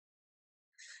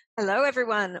Hello,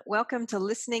 everyone. Welcome to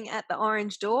Listening at the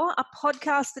Orange Door, a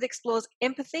podcast that explores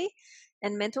empathy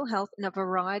and mental health in a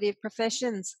variety of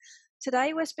professions.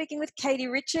 Today, we're speaking with Katie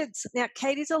Richards. Now,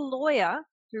 Katie's a lawyer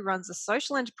who runs a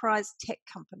social enterprise tech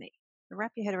company.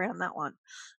 Wrap your head around that one.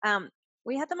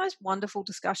 We had the most wonderful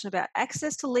discussion about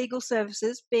access to legal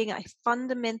services being a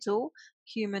fundamental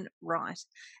human right.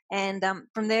 And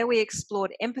from there, we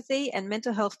explored empathy and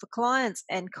mental health for clients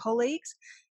and colleagues,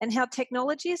 and how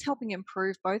technology is helping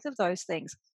improve both of those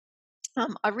things.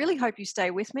 I really hope you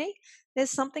stay with me. There's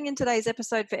something in today's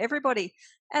episode for everybody.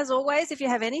 As always, if you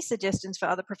have any suggestions for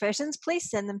other professions,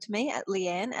 please send them to me at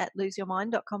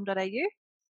leanne@loseyourmind.com.au.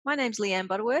 My name's Leanne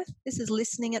Butterworth. This is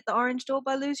Listening at the Orange Door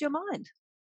by Lose Your Mind.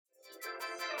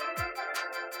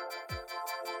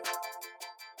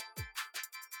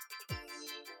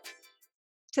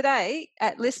 Today,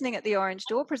 at Listening at the Orange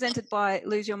Door, presented by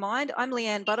Lose Your Mind, I'm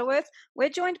Leanne Butterworth. We're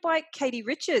joined by Katie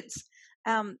Richards.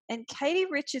 And Katie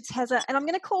Richards has and I'm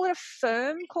going to call it a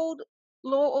firm called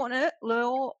Law on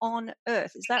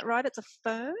Earth. Is that right? It's a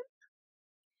firm?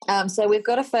 So we've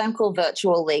got a firm called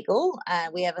Virtual Legal,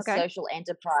 and we have a Okay. social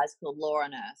enterprise called Law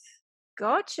on Earth.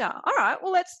 Gotcha. All right.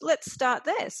 Well, let's start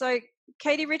there. So,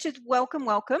 Katie Richards, welcome.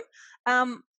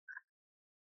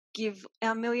 Give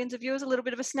our millions of viewers a little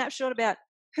bit of a snapshot about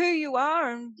who you are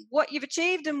and what you've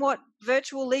achieved and what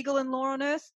Virtual Legal and Law on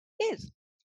Earth is.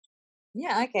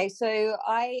 Yeah, okay. So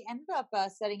I ended up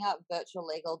setting up Virtual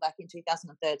Legal back in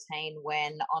 2013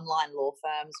 when online law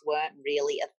firms weren't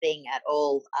really a thing at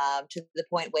all, to the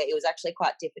point where it was actually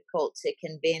quite difficult to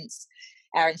convince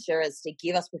our insurers to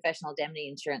give us professional indemnity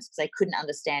insurance because they couldn't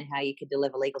understand how you could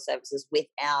deliver legal services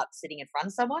without sitting in front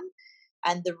of someone.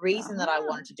 And the reason that I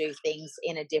wanted to do things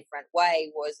in a different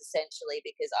way was essentially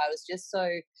because I was just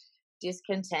so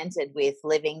discontented with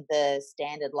living the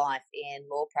standard life in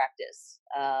law practice.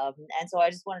 And so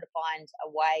I just wanted to find a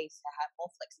way to have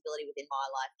more flexibility within my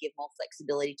life, give more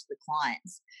flexibility to the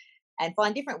clients, and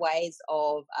find different ways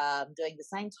of doing the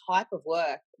same type of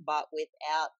work, but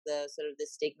without the sort of the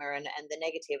stigma and the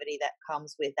negativity that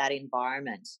comes with that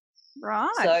environment.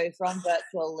 Right. So from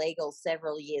Virtual Legal,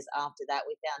 several years after that,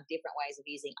 we found different ways of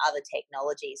using other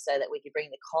technologies so that we could bring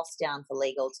the cost down for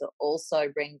legal to also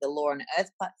bring the Law on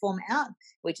Earth platform out,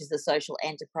 which is the social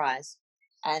enterprise.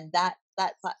 And that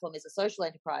platform is a social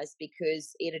enterprise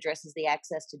because it addresses the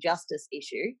access to justice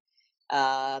issue,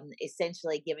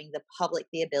 essentially giving the public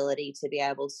the ability to be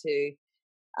able to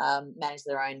manage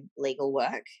their own legal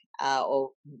work,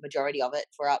 or majority of it,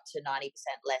 for up to 90%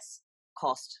 less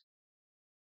cost.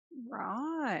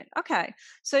 Right. Okay.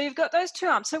 So you've got those two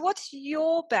arms. So what's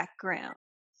your background?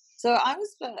 So I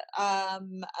was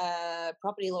a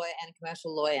property lawyer and a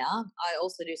commercial lawyer. I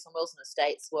also do some wills and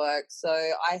estates work. So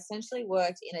I essentially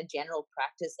worked in a general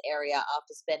practice area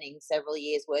after spending several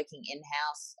years working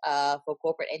in-house for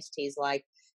corporate entities like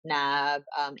NAB,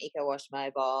 EcoWash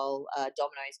Mobile,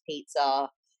 Domino's Pizza,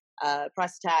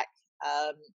 Price Attack.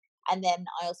 And then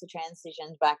I also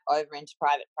transitioned back over into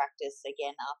private practice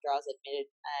again after I was admitted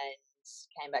and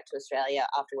came back to Australia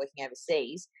after working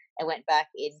overseas, and went back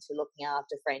into looking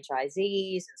after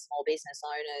franchisees and small business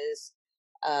owners,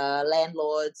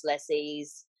 landlords,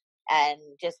 lessees, and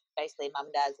just basically mum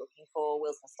and dads looking for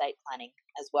wills and estate planning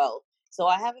as well. So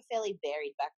I have a fairly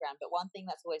varied background, but one thing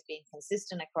that's always been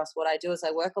consistent across what I do is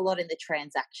I work a lot in the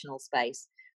transactional space,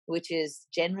 which is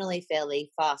generally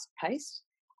fairly fast-paced,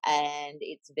 and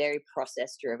it's very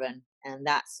process driven, and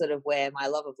that's sort of where my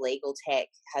love of legal tech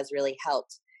has really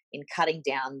helped in cutting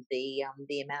down the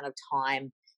amount of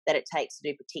time that it takes to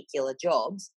do particular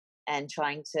jobs, and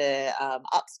trying to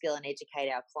upskill and educate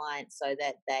our clients so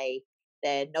that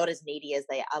they're not as needy as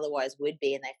they otherwise would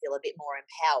be, and they feel a bit more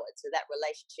empowered. So that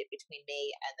relationship between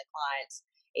me and the clients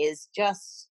is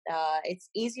just it's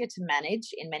easier to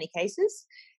manage in many cases,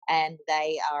 and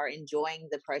they are enjoying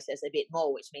the process a bit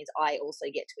more, which means I also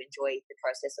get to enjoy the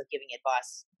process of giving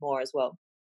advice more as well.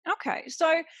 Okay.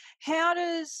 So how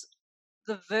does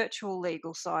the virtual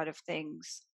legal side of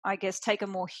things, I guess, take a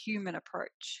more human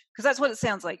approach? Because that's what it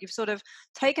sounds like. You've sort of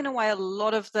taken away a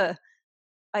lot of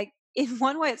in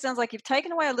one way, it sounds like you've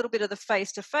taken away a little bit of the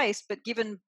face-to-face, but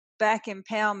given back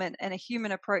empowerment and a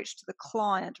human approach to the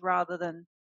client rather than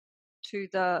to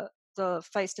the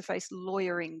face-to-face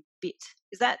lawyering bit.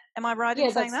 Am I right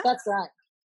in saying that? That's right.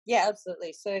 Yeah,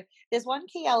 absolutely. So there's one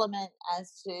key element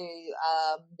as to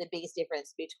the biggest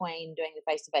difference between doing the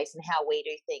face-to-face and how we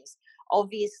do things.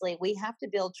 Obviously, we have to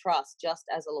build trust just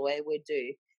as a lawyer would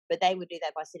do, but they would do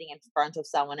that by sitting in front of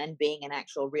someone and being an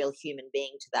actual real human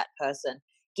being to that person.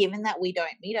 Given that we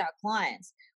don't meet our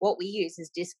clients, what we use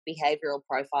is DISC behavioral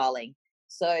profiling.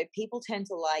 So people tend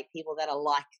to like people that are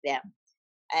like them.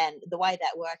 And the way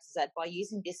that works is that by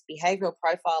using this behavioral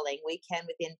profiling, we can,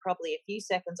 within probably a few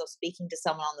seconds of speaking to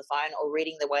someone on the phone or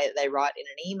reading the way that they write in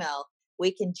an email,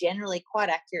 we can generally quite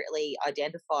accurately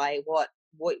identify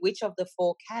which of the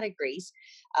four categories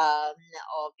of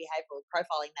behavioral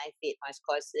profiling they fit most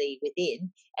closely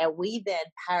within, and we then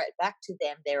parrot back to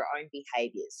them their own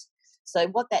behaviors. So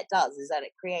what that does is that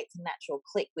it creates a natural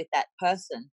click with that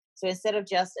person. So instead of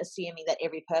just assuming that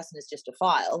every person is just a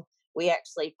file, we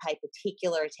actually pay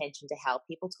particular attention to how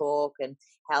people talk and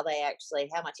how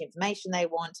much information they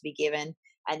want to be given.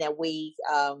 And then we,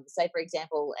 say, for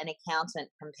example, an accountant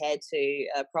compared to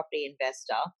a property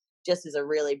investor, just as a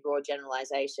really broad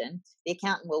generalization, the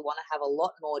accountant will want to have a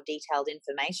lot more detailed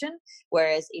information.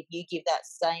 Whereas if you give that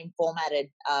same formatted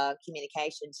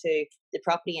communication to the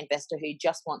property investor who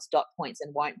just wants dot points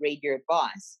and won't read your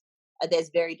advice,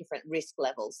 there's very different risk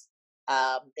levels.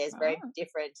 There's very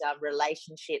different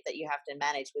relationship that you have to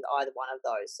manage with either one of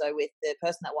those. So with the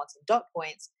person that wants some dot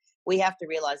points, we have to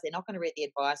realize they're not going to read the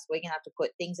advice. We're going to have to put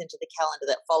things into the calendar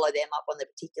that follow them up on the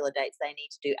particular dates they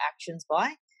need to do actions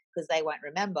by, because they won't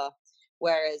remember.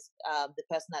 Whereas the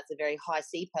person that's a very high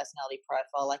C personality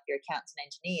profile, like your accountants and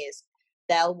engineers,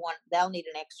 they'll need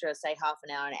an extra, say, half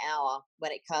an hour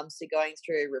when it comes to going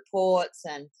through reports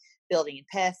and building in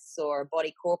pests or a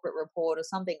body corporate report or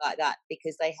something like that,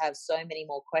 because they have so many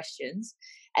more questions,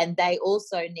 and they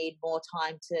also need more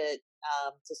time to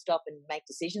stop and make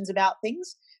decisions about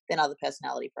things than other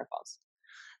personality profiles.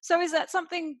 So is that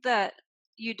something that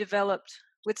you developed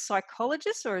with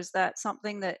psychologists, or is that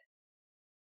something that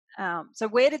so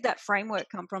where did that framework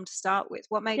come from to start with?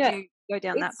 What made you go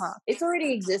down that path? It's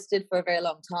already existed for a very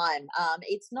long time.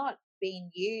 It's not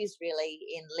been used really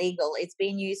in legal. It's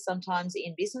been used sometimes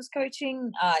in business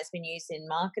coaching. It's been used in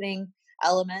marketing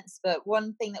elements. But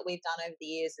one thing that we've done over the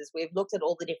years is we've looked at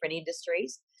all the different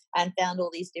industries and found all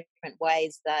these different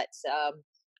ways that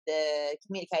the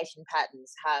communication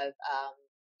patterns have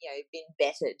been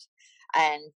bettered,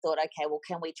 and thought, okay, well,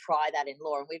 can we try that in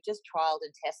law? And we've just trialed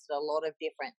and tested a lot of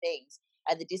different things.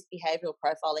 And the DISC behavioral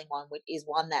profiling one is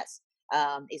one that's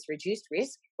it's reduced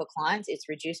risk for clients, it's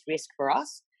reduced risk for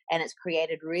us, and it's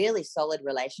created really solid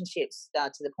relationships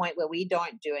to the point where we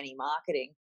don't do any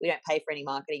marketing. We don't pay for any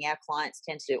marketing. Our clients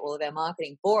tend to do all of our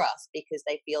marketing for us because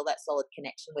they feel that solid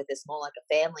connection with us, more like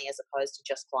a family as opposed to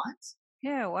just clients.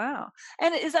 Yeah, wow.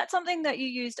 And is that something that you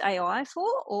used AI for,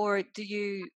 or do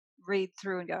you read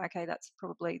through and go, okay, that's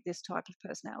probably this type of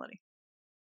personality?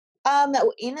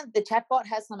 In the chatbot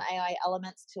has some AI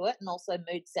elements to it and also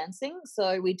mood sensing.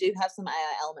 So we do have some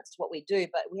AI elements to what we do,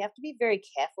 but we have to be very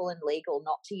careful and legal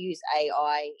not to use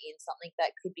AI in something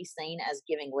that could be seen as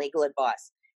giving legal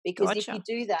advice. Because if you Gotcha.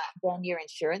 do that, then your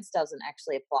insurance doesn't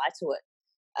actually apply to it.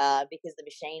 Because the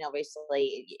machine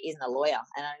obviously isn't a lawyer,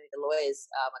 and only the lawyers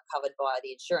are covered by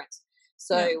the insurance.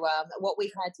 So Yeah. what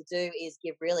we've had to do is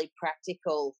give really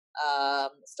practical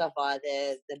stuff via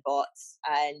the bots,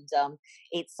 and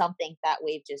it's something that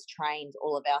we've just trained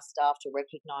all of our staff to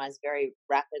recognize very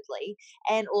rapidly.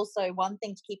 And also, one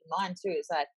thing to keep in mind too is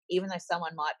that even though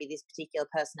someone might be this particular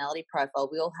personality profile,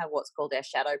 we all have what's called our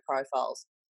shadow profiles.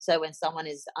 So when someone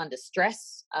is under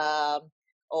stress,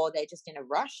 or they're just in a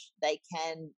rush, they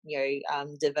can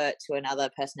divert to another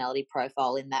personality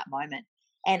profile in that moment.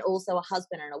 And also, a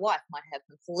husband and a wife might have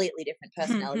completely different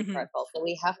personality profiles. So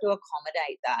we have to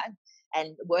accommodate that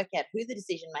and work out who the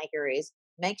decision maker is.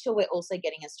 Make sure we're also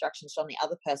getting instructions from the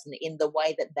other person in the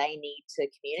way that they need to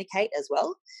communicate as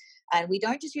well. And we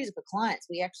don't just use it for clients;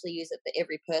 we actually use it for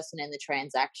every person in the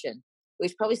transaction,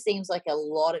 which probably seems like a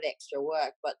lot of extra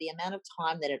work, but the amount of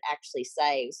time that it actually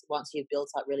saves once you've built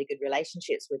up really good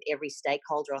relationships with every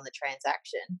stakeholder on the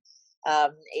transaction,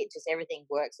 everything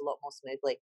works a lot more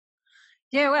smoothly.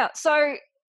 Yeah, well, so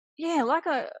yeah, like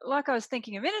I was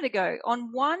thinking a minute ago,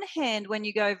 on one hand, when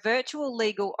you go virtual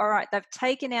legal, all right, they've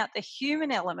taken out the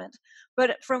human element,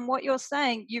 but from what you're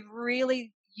saying, you've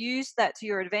really used that to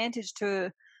your advantage to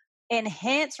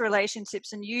enhance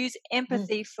relationships and use Mm.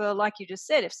 empathy for, like you just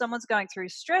said, if someone's going through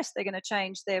stress, they're going to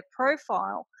change their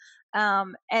profile.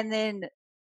 And then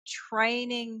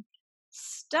training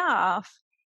staff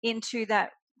into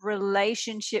that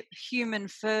relationship, human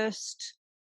first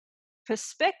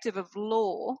perspective of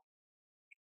law.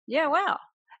 Yeah, wow.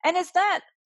 And is that,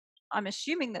 I'm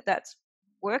assuming that that's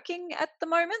working at the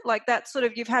moment? Like that sort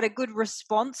of, you've had a good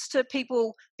response to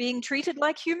people being treated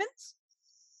like humans?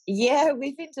 Yeah,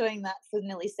 we've been doing that for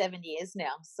nearly 7 years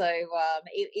now. So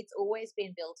it's always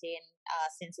been built in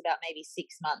since about maybe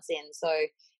 6 months in. So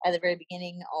at the very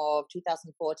beginning of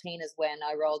 2014 is when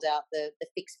I rolled out the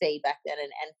fixed fee back then. And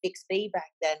fixed fee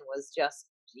back then was just,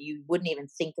 you wouldn't even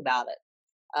think about it.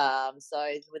 So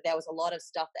there was a lot of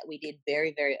stuff that we did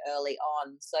very, very early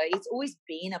on. So it's always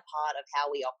been a part of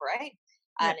how we operate.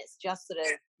 Yeah. And it's just sort of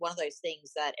one of those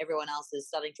things that everyone else is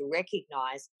starting to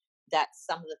recognize that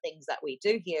some of the things that we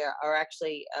do here are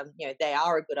actually, they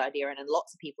are a good idea, and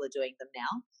lots of people are doing them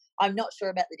now. I'm not sure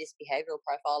about the DISC behavioral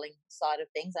profiling side of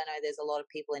things. I know there's a lot of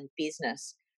people in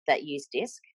business that use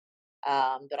DISC,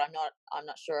 but I'm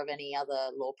not sure of any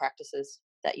other law practices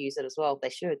that use it as well. They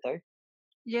should though.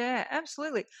 Yeah,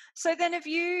 absolutely. So then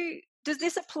does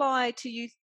this apply to you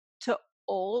to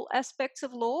all aspects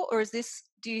of law, or is this,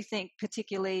 do you think,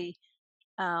 particularly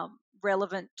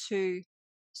relevant to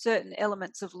certain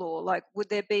elements of law? Like, would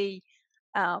there be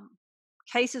um,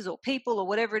 cases or people or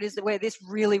whatever it is where this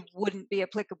really wouldn't be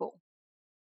applicable?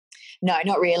 No,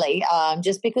 not really.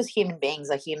 Just because human beings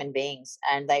are human beings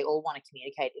and they all want to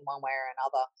communicate in one way or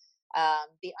another.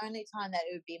 The only time that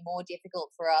it would be more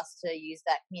difficult for us to use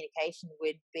that communication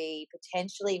would be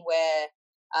potentially where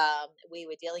we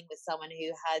were dealing with someone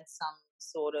who had some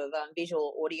sort of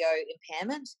visual audio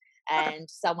impairment, Okay. and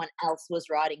someone else was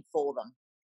writing for them,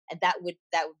 and that would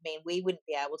mean we wouldn't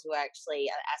be able to actually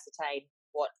ascertain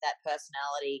what that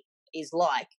personality is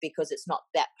like, because it's not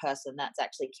that person that's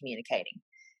actually communicating.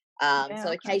 Yeah. So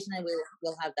Okay. occasionally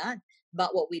we'll have that.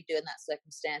 But what we do in that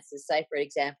circumstance is, say, for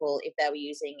example, if they were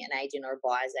using an agent or a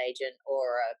buyer's agent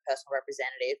or a personal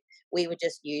representative, we would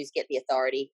just get the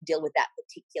authority, deal with that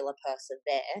particular person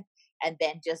there, and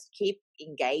then just keep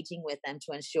engaging with them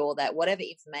to ensure that whatever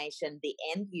information the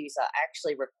end user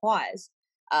actually requires,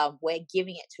 we're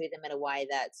giving it to them in a way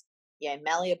that's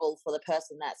malleable for the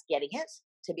person that's getting it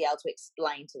to be able to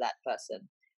explain to that person.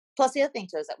 Plus, the other thing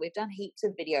too is that we've done heaps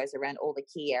of videos around all the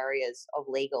key areas of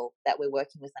legal that we're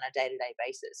working with on a day-to-day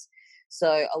basis.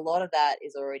 So a lot of that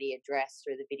is already addressed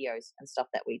through the videos and stuff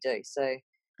that we do. So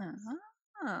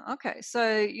Okay.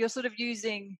 So you're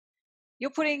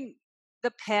putting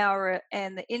the power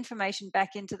and the information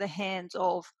back into the hands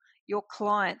of your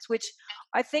clients, which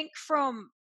I think from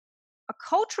a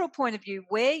cultural point of view,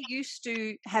 we're used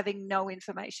to having no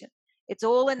information. It's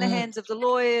all in the mm, hands of the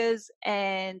lawyers,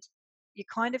 and you're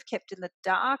kind of kept in the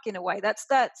dark in a way. That's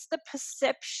the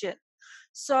perception.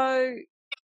 So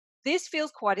this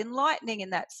feels quite enlightening in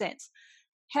that sense.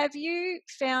 Have you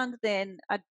found then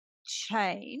a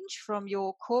change from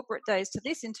your corporate days to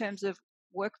this in terms of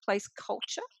workplace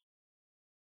culture?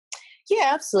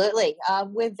 yeah, absolutely.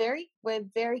 We're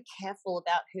very careful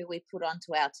about who we put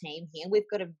onto our team here. We've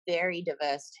got a very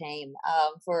diverse team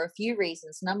for a few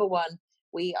reasons. Number one,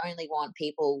 we only want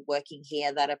people working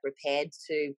here that are prepared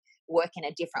to work in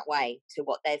a different way to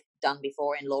what they've done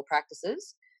before in law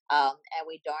practices. And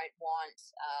we don't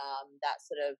want that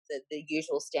sort of the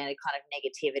usual standard kind of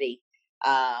negativity,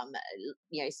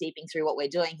 seeping through what we're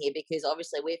doing here, because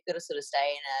obviously we've got to sort of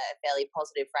stay in a fairly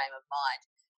positive frame of mind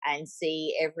and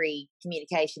see every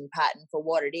communication pattern for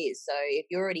what it is. So if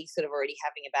you're already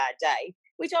having a bad day,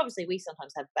 which obviously we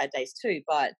sometimes have bad days too,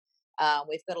 but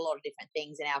we've got a lot of different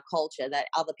things in our culture that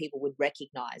other people would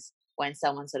recognize when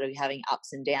someone's sort of having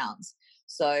ups and downs.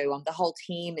 So the whole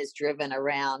team is driven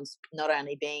around not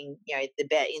only being in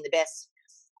the best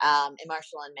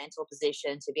emotional and mental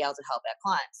position to be able to help our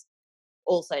clients,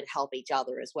 also to help each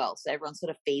other as well. So everyone sort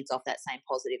of feeds off that same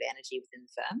positive energy within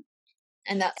the firm.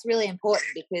 And that's really important,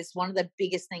 because one of the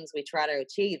biggest things we try to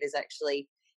achieve is actually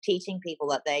teaching people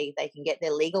that they can get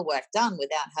their legal work done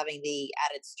without having the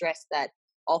added stress that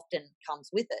often comes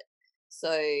with it.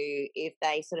 So if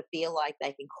they sort of feel like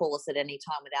they can call us at any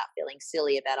time without feeling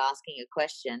silly about asking a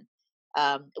question,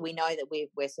 we know that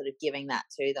we're sort of giving that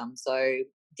to them. So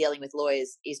dealing with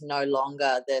lawyers is no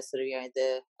longer the sort of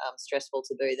the stressful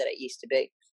taboo that it used to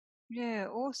be. Yeah,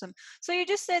 awesome. So you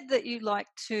just said that you like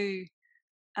to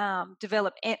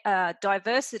develop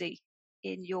diversity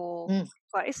in your Mm.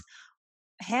 place.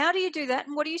 How do you do that,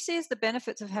 and what do you see as the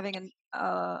benefits of having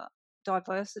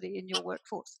diversity in your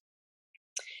workforce?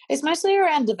 It's mostly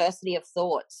around diversity of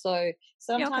thought. So Yeah, okay.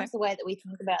 sometimes the way that we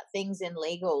think about things in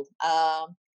legal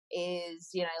is,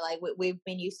 like we've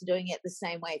been used to doing it the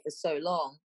same way for so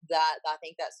long that I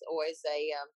think that's always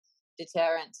a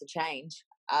deterrent to change.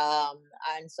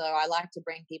 And so I like to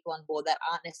bring people on board that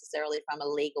aren't necessarily from a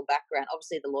legal background.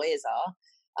 Obviously, the lawyers are.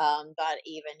 But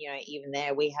even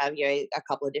there, we have a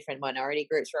couple of different minority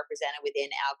groups represented within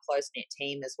our close knit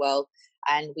team as well,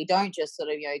 and we don't just sort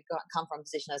of come from a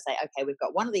position to say, okay, we've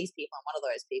got one of these people and one of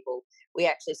those people. We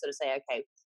actually sort of say, okay,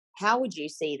 how would you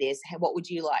see this? What would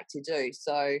you like to do?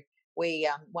 So we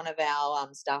one of our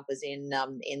staff is in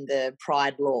the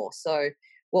pride law. So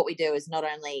what we do is not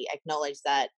only acknowledge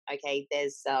that, okay,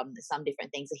 there's some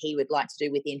different things that he would like to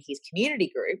do within his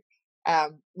community group,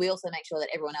 We also make sure that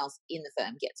everyone else in the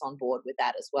firm gets on board with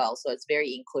that as well. So it's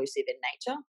very inclusive in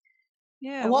nature.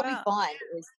 Yeah, And wow. what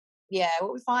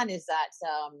we find is that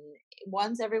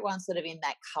once everyone's sort of in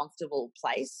that comfortable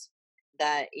place,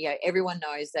 that everyone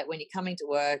knows that when you're coming to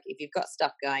work, if you've got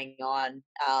stuff going on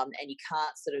and you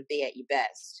can't sort of be at your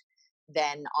best,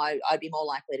 then I'd be more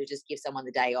likely to just give someone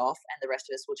the day off, and the rest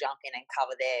of us will jump in and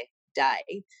cover their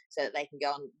day so that they can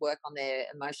go and work on their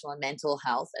emotional and mental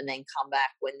health, and then come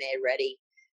back when they're ready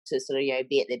to sort of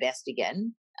be at their best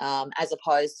again, as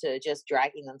opposed to just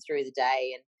dragging them through the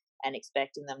day and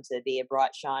expecting them to be a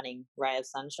bright shining ray of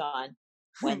sunshine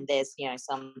when there's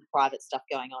some private stuff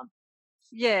going on.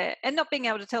 Yeah, and not being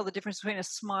able to tell the difference between a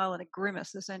smile and a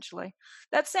grimace, essentially.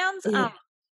 That sounds Yeah.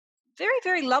 very,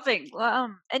 very loving.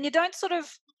 And you don't sort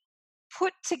of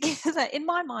put together, in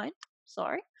my mind,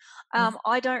 sorry,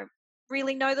 I don't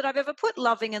really know that I've ever put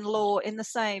loving and law in the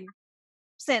same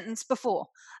sentence before.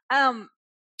 Um,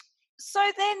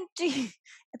 so then,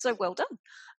 and so well done.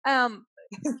 Um,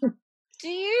 do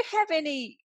you have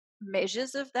any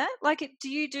measures of that? Like, do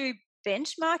you do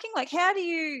benchmarking? Like, how do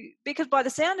you, because by the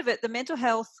sound of it, the mental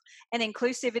health and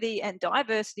inclusivity and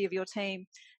diversity of your team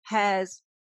has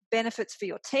benefits for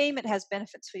your team, it has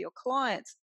benefits for your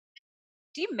clients.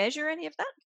 Do you measure any of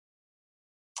that?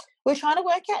 We're trying to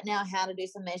work out now how to do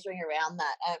some measuring around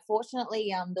that.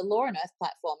 Fortunately, the Law and Earth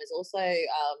platform is also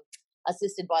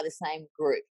assisted by the same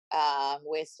group.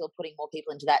 We're still putting more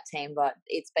people into that team, but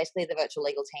it's basically the virtual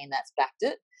legal team that's backed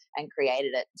it and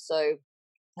created it. So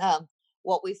um,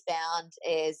 what we've found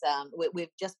is we've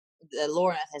just the Law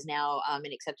and Earth has now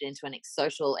been accepted into an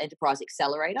social enterprise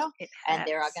accelerator, It and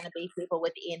there are has. going to be people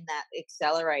within that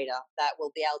accelerator that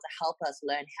will be able to help us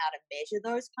learn how to measure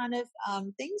those kind of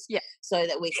things, Yeah. so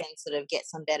that we can sort of get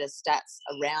some better stats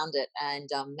around it and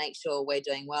make sure we're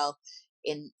doing well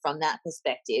in from that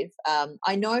perspective.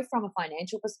 I know from a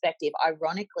financial perspective,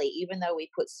 ironically, even though we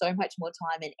put so much more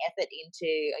time and effort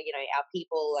into our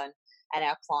people and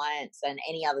our clients and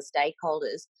any other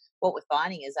stakeholders, what we're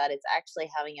finding is that it's actually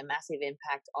having a massive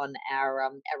impact on our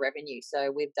revenue. So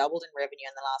we've doubled in revenue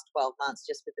in the last 12 months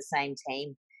just with the same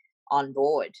team on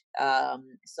board.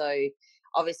 So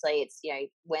obviously, it's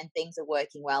when things are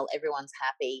working well, everyone's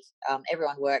happy,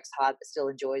 everyone works hard but still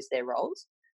enjoys their roles.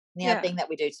 And the other Yeah. thing that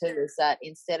we do too is that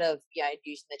instead of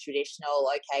using the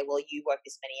traditional, okay, well, you work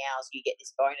this many hours, you get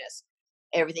this bonus,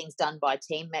 everything's done by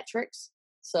team metrics.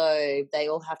 So they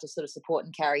all have to sort of support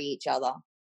and carry each other,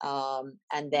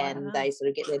 and then Wow. they sort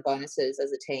of get their bonuses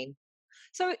as a team.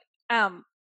 So, um,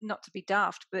 not to be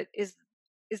daft, but is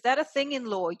that a thing in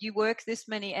law? You work this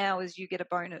many hours, you get a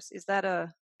bonus. Is that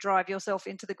a drive yourself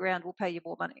into the ground, we'll pay you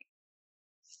more money?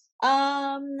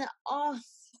 Um, oh,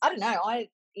 I don't know. I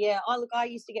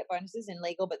used to get bonuses in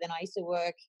legal, but then I used to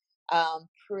work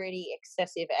pretty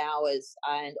excessive hours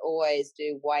and always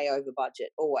do way over budget,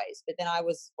 always. But then I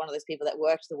was one of those people that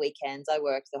worked the weekends, I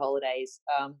worked the holidays,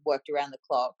 worked around the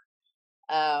clock.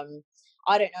 Um,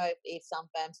 I don't know if some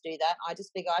firms do that. I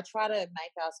just figure I try to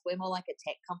make us, we're more like a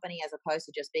tech company as opposed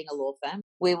to just being a law firm.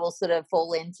 We will sort of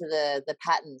fall into the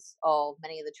patterns of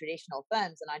many of the traditional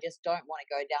firms. And I just don't want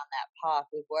to go down that path.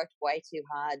 We've worked way too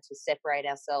hard to separate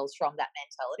ourselves from that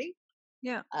mentality.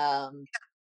 Yeah. Um,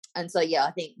 and so, yeah,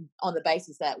 I think on the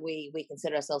basis that we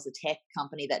consider ourselves a tech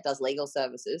company that does legal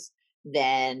services,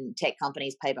 then tech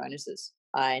companies pay bonuses.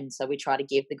 And so we try to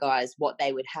give the guys what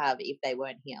they would have if they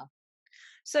weren't here.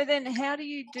 So then how do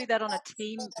you do that on a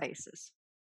team basis?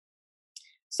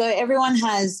 So everyone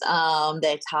has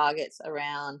their targets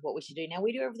around what we should do. Now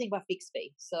we do everything by fixed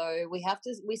fee. So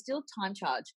we still time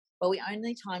charge, but we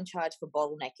only time charge for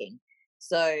bottlenecking.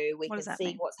 So we What does can that see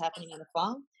mean? what's happening on the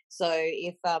farm. So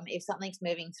if something's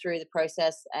moving through the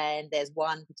process and there's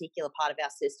one particular part of our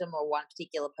system or one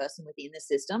particular person within the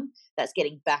system that's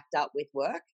getting backed up with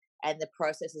work and the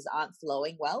processes aren't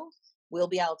flowing well, we'll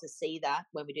be able to see that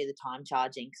when we do the time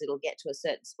charging, because it'll get to a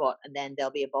certain spot and then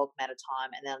there'll be a bulk amount of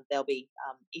time and then there'll be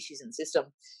issues in the system.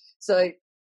 So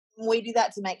we do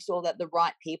that to make sure that the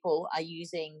right people are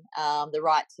using the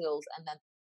right tools, and then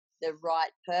the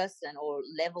right person or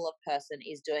level of person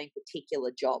is doing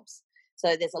particular jobs.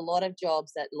 So there's a lot of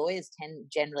jobs that lawyers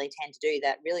generally tend to do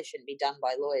that really shouldn't be done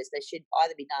by lawyers. They should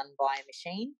either be done by a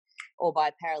machine or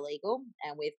by paralegal.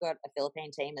 And we've got a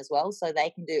Philippine team as well, so they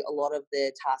can do a lot of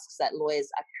the tasks that lawyers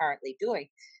are currently doing.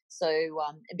 So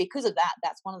because of that,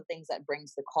 that's one of the things that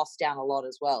brings the cost down a lot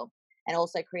as well. And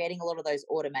also creating a lot of those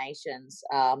automations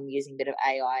using a bit of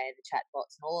AI and the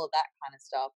chatbots and all of that kind of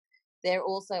stuff. There are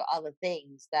also other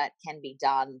things that can be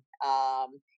done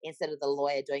instead of the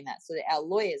lawyer doing that. So that our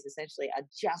lawyers essentially are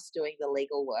just doing the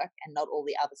legal work and not all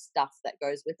the other stuff that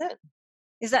goes with it.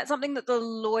 Is that something that the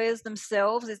lawyers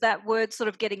themselves, is that word sort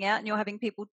of getting out and you're having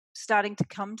people starting to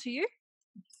come to you?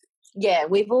 Yeah,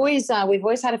 we've always had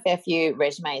a fair few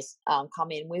resumes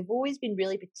come in. We've always been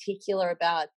really particular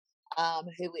about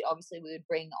who we would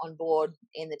bring on board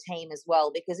in the team as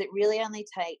well, because it really only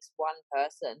takes one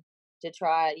person to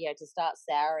try, to start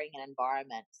souring an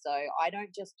environment. So I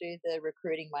don't just do the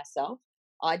recruiting myself.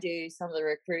 I do some of the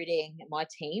recruiting. My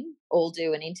team all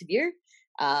do an interview,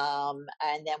 and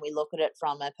then we look at it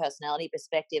from a personality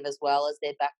perspective as well as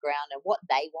their background and what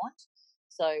they want.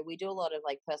 So we do a lot of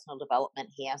like personal development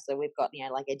here. So we've got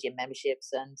like a gym memberships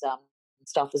and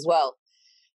stuff as well.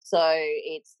 So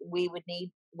we would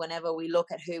need, whenever we look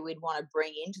at who we'd want to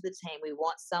bring into the team, we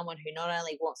want someone who not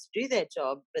only wants to do their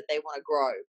job, but they want to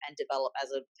grow and develop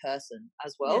as a person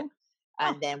as Yeah. well.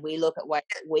 And then we look at ways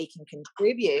that we can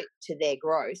contribute to their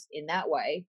growth in that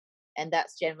way. And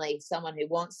that's generally someone who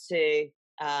wants to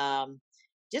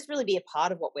just really be a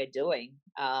part of what we're doing.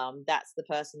 That's the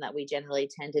person that we generally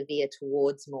tend to veer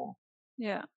towards more.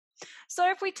 Yeah. So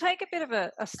if we take a bit of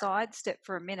a sidestep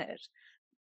for a minute,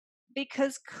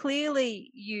 because clearly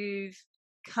you've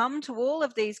come to all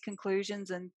of these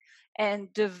conclusions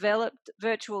and developed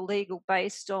virtual legal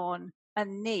based on a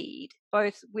need,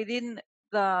 both within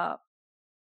the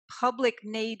public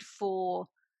need for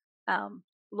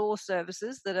law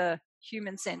services that are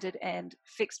human-centered and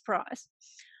fixed price,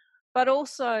 but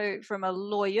also from a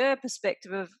lawyer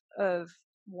perspective of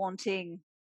wanting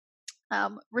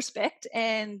respect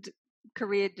and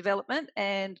career development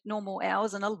and normal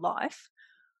hours and a life.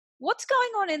 What's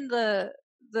going on in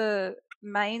the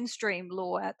mainstream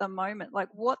law at the moment? Like,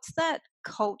 what's that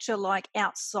culture like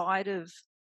outside of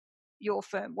your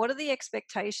firm? What are the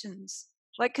expectations?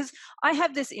 Like, because I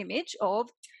have this image of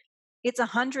it's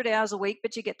 100 hours a week,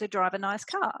 but you get to drive a nice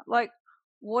car. Like,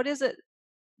 what is it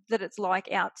that it's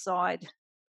like outside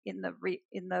in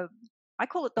the I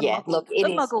call it the Look,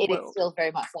 muggle it is world? still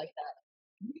very much like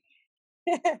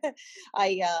that.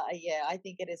 I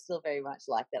think it is still very much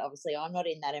like that. Obviously, I'm not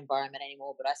in that environment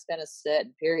anymore, but I spent a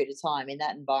certain period of time in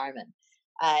that environment,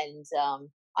 and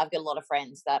I've got a lot of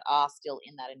friends that are still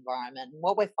in that environment. And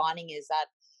what we're finding is that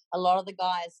a lot of the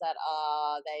guys that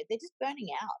are they're just burning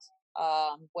out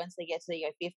once they get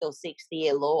to fifth or sixth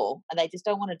year law, and they just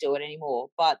don't want to do it anymore.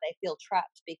 But they feel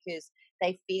trapped because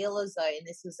they feel as though, and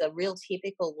this is a real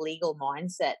typical legal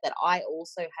mindset that I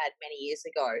also had many years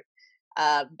ago,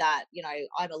 that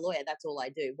I'm a lawyer, that's all I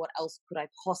do, what else could I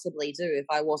possibly do if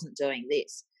I wasn't doing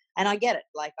this? And I get it,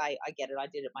 like I get it, I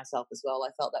did it myself as well,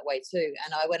 I felt that way too,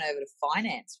 and I went over to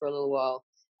finance for a little while.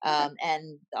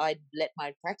 And I let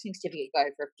my practicing certificate go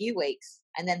for a few weeks,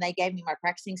 and then they gave me my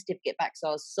practicing certificate back, so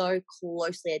I was so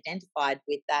closely identified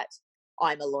with that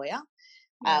I'm a lawyer.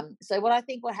 Yeah. So what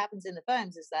happens in the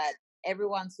firms is that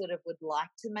everyone sort of would like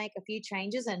to make a few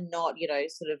changes and not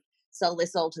sort of sell their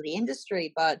soul to the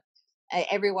industry, but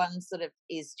everyone sort of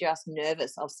is just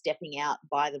nervous of stepping out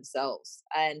by themselves.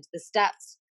 And the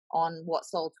stats on what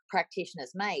sole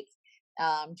practitioners make,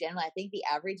 generally, I think the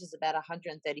average is about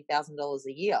 $130,000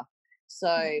 a year.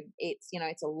 So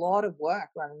it's a lot of work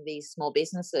running these small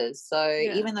businesses. So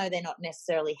Yeah. even though they're not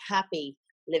necessarily happy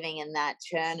living in that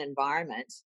churn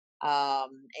environment,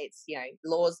 it's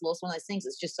law's one of those things.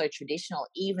 It's just so traditional.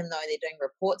 Even though they're doing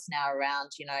reports now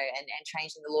around and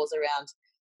changing the laws around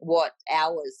what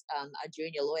hours a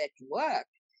junior lawyer can work,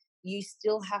 you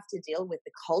still have to deal with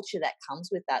the culture that comes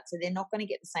with that. So they're not going to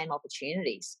get the same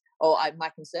opportunities.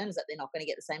 My concern is that they're not going to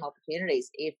get the same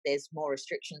opportunities if there's more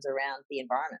restrictions around the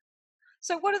environment.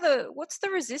 So what's the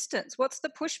resistance? What's the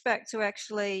pushback to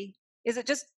actually, is it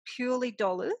just purely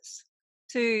dollars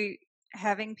to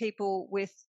having people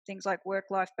with things like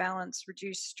work-life balance,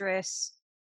 reduced stress,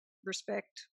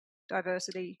 respect,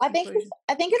 diversity, inclusion?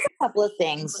 I think it's a couple of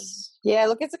things. Yeah,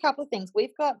 look, it's a couple of things.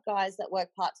 We've got guys that work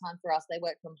part time for us. They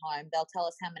work from home. They'll tell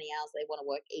us how many hours they want to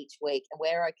work each week, and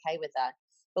we're okay with that.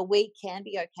 But we can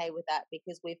be okay with that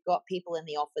because we've got people in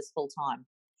the office full time.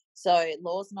 So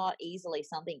law's not easily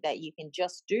something that you can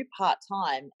just do part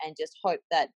time and just hope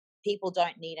that people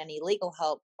don't need any legal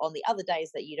help on the other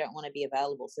days that you don't want to be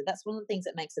available. So that's one of the things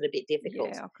that makes it a bit difficult.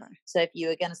 Yeah, okay. So if you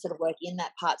are going to sort of work in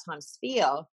that part time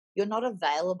sphere, you're not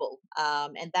available,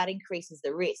 and that increases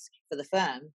the risk for the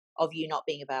firm of you not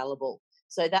being available.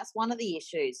 So that's one of the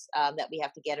issues that we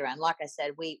have to get around. Like I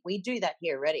said, we do that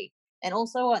here already. And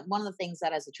also one of the things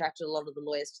that has attracted a lot of the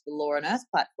lawyers to the Law on Earth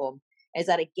platform is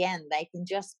that, again, they can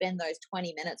just spend those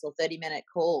 20 minutes or 30-minute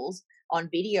calls on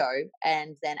video,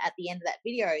 and then at the end of that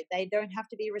video, they don't have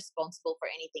to be responsible for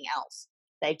anything else.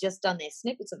 They've just done their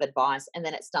snippets of advice, and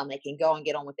then it's done. They can go and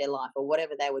get on with their life or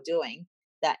whatever they were doing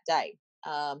that day.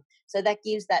 So that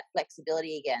gives that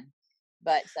flexibility again.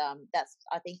 But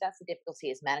I think that's the difficulty,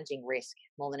 is managing risk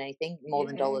more than anything, more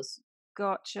than Yeah. dollars.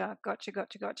 Gotcha.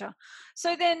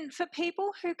 So then for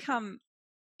people who come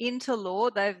into law,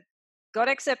 they've got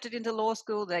accepted into law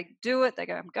school, they do it, they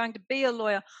go, I'm going to be a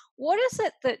lawyer. What is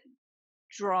it that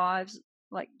drives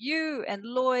like you and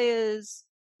lawyers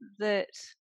that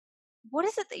what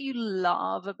is it that you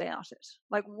love about it?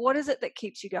 Like what is it that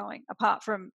keeps you going apart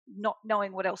from not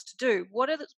knowing what else to do? What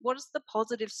is the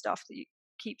positive stuff that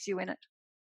keeps you in it?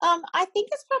 I think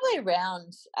it's probably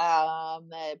around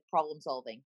problem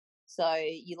solving. So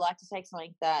you like to take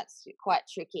something that's quite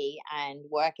tricky and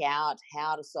work out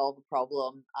how to solve a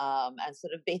problem, and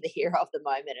sort of be the hero of the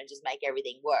moment and just make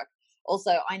everything work.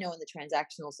 Also, I know in the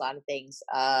transactional side of things,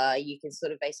 you can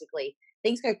sort of basically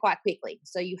things go quite quickly,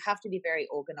 so you have to be very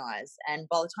organized. And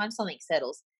by the time something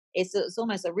settles, it's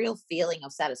almost a real feeling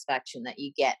of satisfaction that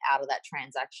you get out of that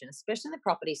transaction, especially in the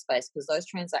property space, because those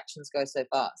transactions go so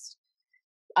fast.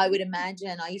 I would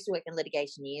imagine, I used to work in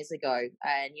litigation years ago,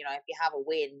 and if you have a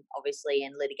win, obviously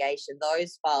in litigation,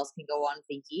 those files can go on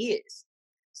for years.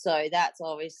 So that's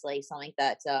obviously something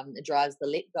that drives the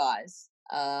lit guys.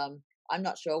 I'm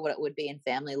not sure what it would be in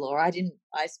family law.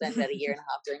 I spent about a year and a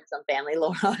half doing some family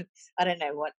law. I don't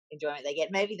know what enjoyment they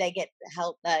get. Maybe they get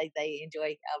help. They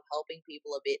enjoy helping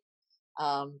people a bit.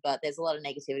 But there's a lot of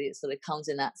negativity that sort of comes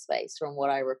in that space, from what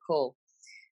I recall.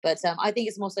 But I think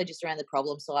it's more so just around the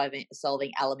problem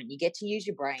solving element. You get to use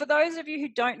your brain. For those of you who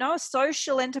don't know, a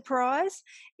social enterprise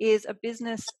is a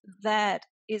business that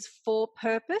is for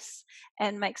purpose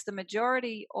and makes the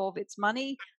majority of its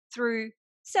money through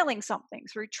selling something,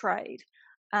 through trade.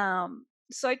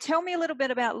 So tell me a little bit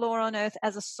about Law on Earth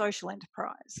as a social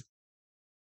enterprise.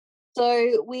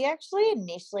 So we actually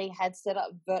initially had set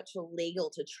up virtual legal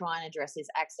to try and address this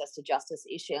access to justice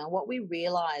issue. And what we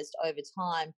realized over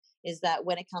time is that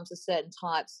when it comes to certain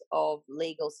types of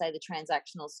legal, say the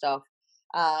transactional stuff,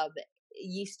 um,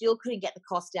 you still couldn't get the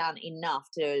cost down enough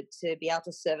to be able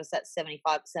to service that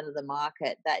 75% of the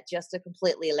market that just are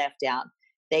completely left out.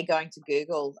 They're going to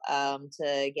Google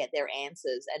to get their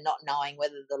answers, and not knowing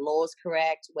whether the law is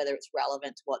correct, whether it's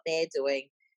relevant to what they're doing,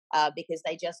 because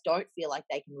they just don't feel like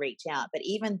they can reach out. But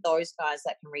even those guys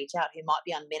that can reach out, who might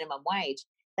be on minimum wage,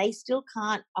 they still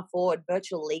can't afford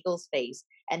virtual legal fees,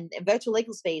 and virtual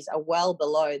legal fees are well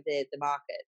below the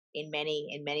market in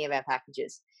many of our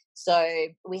packages. So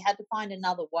we had to find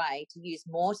another way to use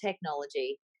more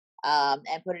technology,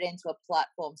 and put it into a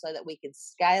platform so that we could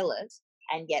scale it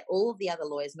and get all of the other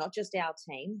lawyers, not just our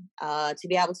team, to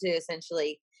be able to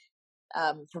essentially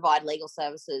provide legal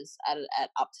services at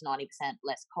up to 90%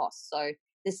 less cost. So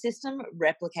the system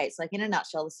replicates, like in a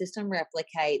nutshell, the system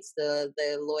replicates the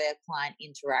lawyer client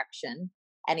interaction,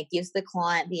 and it gives the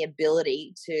client the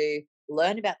ability to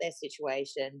learn about their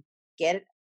situation, get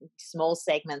small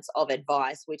segments of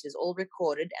advice, which is all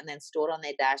recorded and then stored on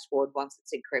their dashboard once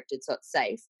it's encrypted, so it's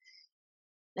safe.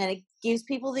 And it gives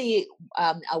people the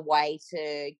a way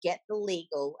to get the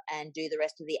legal and do the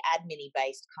rest of the admin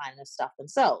based kind of stuff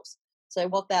themselves. So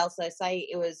what they'll say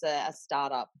it was a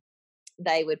startup,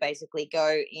 they would basically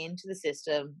go into the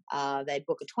system, they'd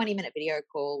book a 20-minute video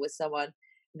call with someone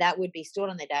that would be stored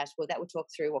on their dashboard, that would talk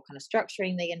through what kind of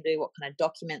structuring they're going to do, what kind of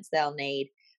documents they'll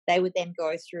need. They would then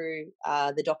go through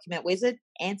the document wizard,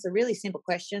 answer really simple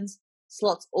questions,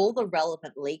 slots all the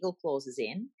relevant legal clauses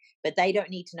in, but they don't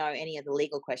need to know any of the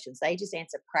legal questions. They just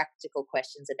answer practical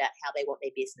questions about how they want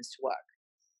their business to work.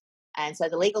 And so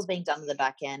the legal's being done in the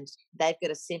back end. They've got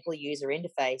a simple user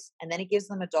interface, and then it gives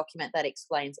them a document that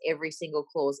explains every single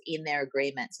clause in their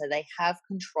agreement. So they have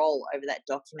control over that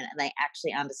document and they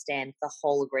actually understand the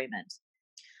whole agreement.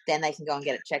 Then they can go and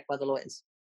get it checked by the lawyers.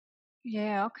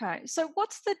 Yeah, okay. So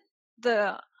what's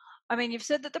the I mean, you've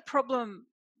said that the problem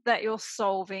that you're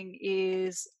solving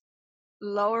is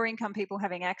lower income people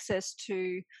having access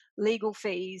to legal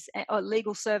fees or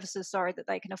legal services, sorry, that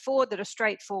they can afford, that are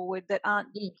straightforward, that aren't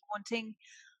daunting.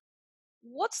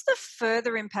 What's the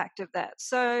further impact of that?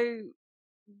 So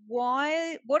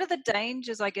what are the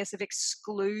dangers, I guess, of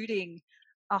excluding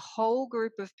a whole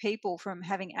group of people from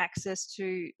having access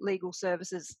to legal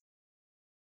services?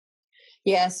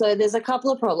 Yeah, so there's a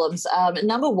couple of problems.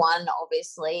 Number one,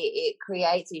 obviously, it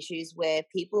creates issues where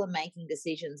people are making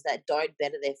decisions that don't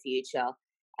better their future,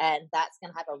 and that's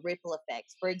going to have a ripple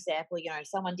effect. For example, if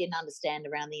someone didn't understand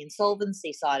around the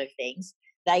insolvency side of things,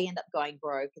 they end up going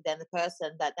broke. Then the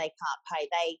person that they can't pay,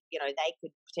 they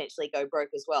could potentially go broke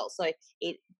as well. So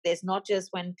there's not just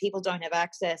when people don't have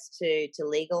access to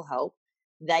legal help,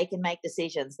 they can make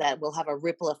decisions that will have a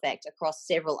ripple effect across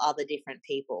several other different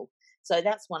people. So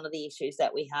that's one of the issues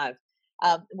that we have.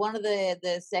 One of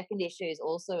the second issues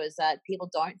also is that people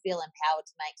don't feel empowered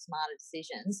to make smarter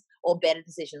decisions or better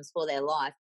decisions for their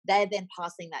life. They're then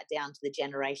passing that down to the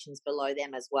generations below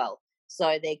them as well.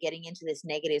 So they're getting into this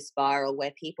negative spiral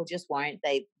where people just won't.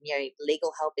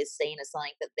 Legal help is seen as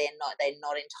something that they're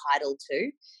not entitled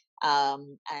to,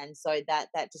 and so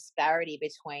that disparity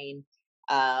between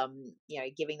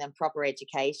giving them proper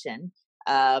education,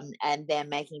 and them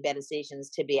making better decisions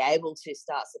to be able to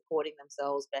start supporting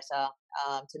themselves better,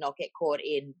 to not get caught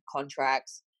in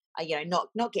contracts,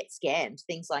 not get scammed,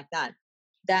 things like that.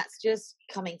 That's just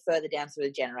coming further down through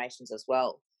the generations as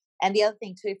well. And the other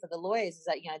thing too for the lawyers is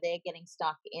that they're getting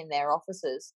stuck in their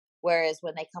offices, whereas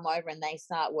when they come over and they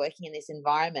start working in this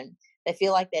environment, they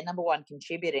feel like they're number one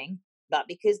contributing, but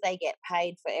because they get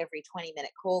paid for every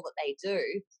 20-minute call that they do,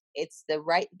 it's the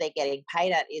rate that they're getting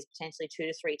paid at is potentially 2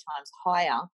 to 3 times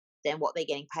higher than what they're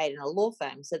getting paid in a law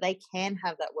firm. So they can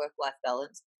have that work-life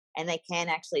balance, and they can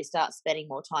actually start spending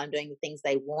more time doing the things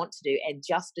they want to do and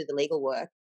just do the legal work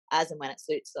as and when it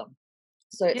suits them.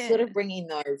 So it's sort Yeah. of bringing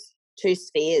those two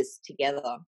spheres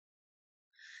together.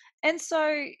 And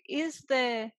so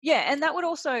and that would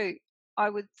also, I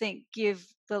would think, give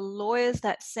the lawyers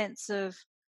that sense of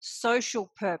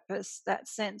social purpose, that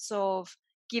sense of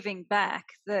giving back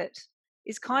that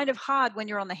is kind of hard when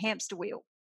you're on the hamster wheel.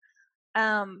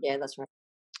 Yeah, that's right.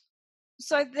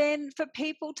 So then for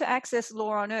people to access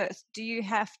Law on Earth,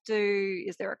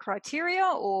 is there a criteria,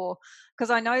 or, because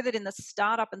I know that in the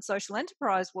startup and social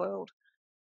enterprise world,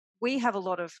 we have a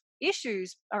lot of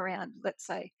issues around, let's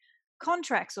say,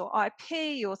 contracts or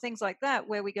IP or things like that,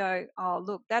 where we go, oh,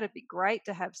 look, that'd be great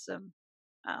to have some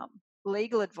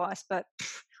legal advice, but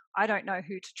I don't know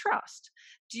who to trust.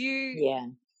 Do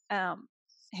you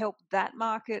help that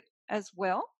market as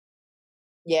well?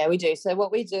 Yeah, we do. So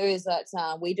what we do is that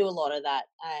we do a lot of that,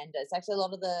 and it's actually a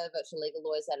lot of the virtual legal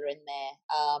lawyers that are in there,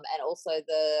 and also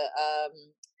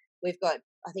we've got,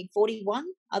 I think, 41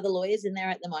 other lawyers in there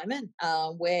at the moment.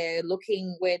 We're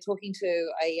talking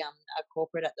to a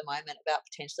corporate at the moment about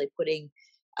potentially putting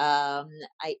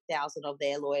 8,000 of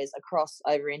their lawyers across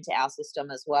over into our system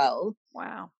as well.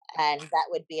 Wow. And that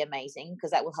would be amazing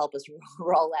because that will help us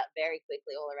roll out very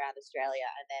quickly all around Australia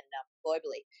and then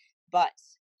globally. But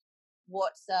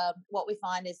what we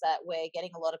find is that we're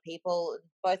getting a lot of people,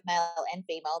 both male and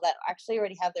female, that actually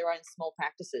already have their own small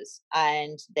practices,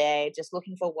 and they're just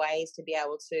looking for ways to be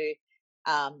able to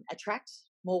attract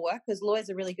more work, because lawyers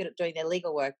are really good at doing their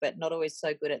legal work, but not always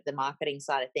so good at the marketing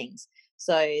side of things.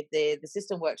 So the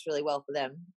system works really well for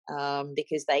them,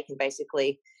 because they can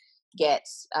basically get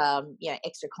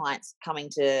extra clients coming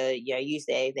to use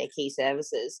their key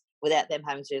services without them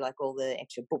having to do like all the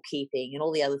extra bookkeeping and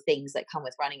all the other things that come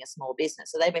with running a small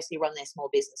business. So they basically run their small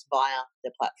business via the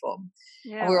platform.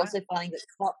 Yeah, And we're wow. also finding that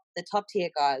the top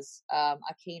tier guys are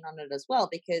keen on it as well,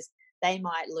 because they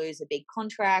might lose a big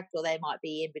contract, or they might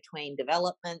be in between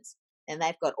developments and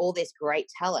they've got all this great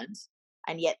talent,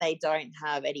 and yet they don't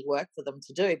have any work for them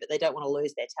to do, but they don't want to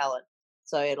lose their talent.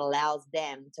 So it allows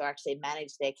them to actually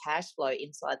manage their cash flow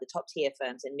inside the top tier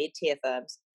firms and mid tier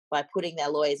firms by putting their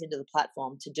lawyers into the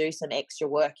platform to do some extra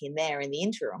work in there in the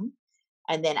interim.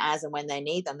 And then as and when they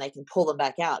need them, they can pull them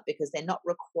back out, because they're not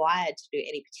required to do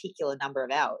any particular number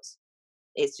of hours.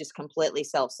 It's just completely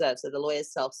self-serve. So the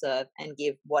lawyers self-serve and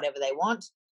give whatever they want,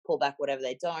 pull back whatever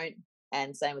they don't,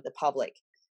 and same with the public.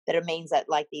 But it means that,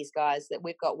 like these guys, that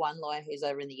we've got one lawyer who's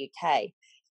over in the UK,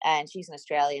 and she's an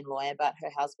Australian lawyer, but her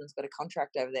husband's got a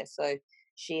contract over there. So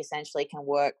she essentially can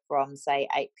work from, say,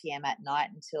 8 p.m. at night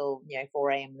until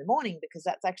 4 a.m. in the morning, because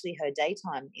that's actually her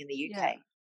daytime in the UK.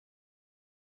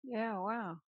 Yeah,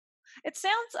 wow. It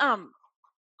sounds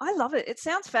I love it. It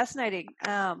sounds fascinating.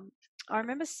 I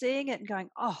remember seeing it and going,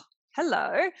 oh,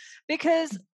 hello,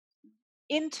 because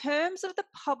in terms of the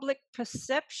public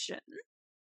perception,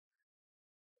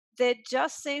 there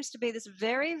just seems to be this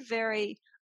very, very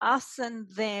us and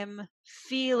them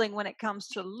feeling when it comes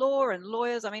to law and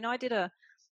lawyers. I mean, I did a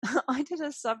I did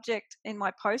a subject in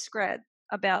my postgrad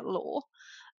about law,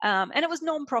 and it was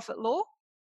non-profit law,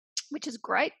 which is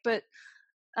great. But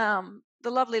the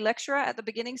lovely lecturer at the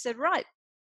beginning said, "Right,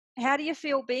 how do you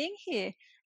feel being here?"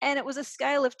 And it was a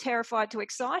scale of terrified to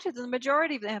excited. And the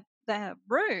majority of the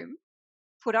room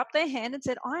put up their hand and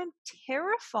said, "I'm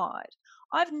terrified.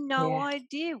 I've no Yeah.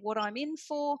 idea what I'm in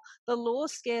for. The law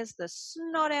scares the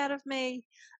snot out of me."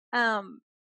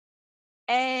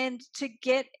 And to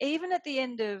get even at the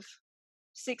end of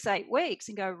 6-8 weeks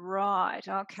and go, right,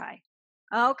 okay,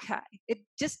 it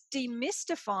just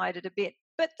demystified it a bit.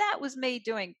 But that was me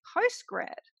doing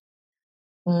postgrad.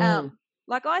 Mm.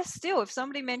 Like, I still, if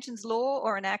somebody mentions law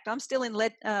or an act, I'm still in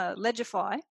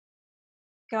Legify,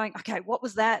 going, okay, what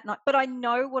was that? But I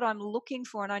know what I'm looking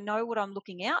for and I know what I'm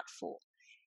looking out for.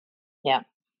 Yeah.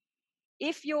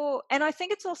 And I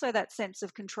think it's also that sense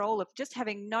of control of just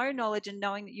having no knowledge and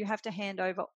knowing that you have to hand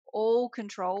over all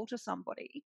control to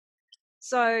somebody.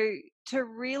 So to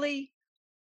really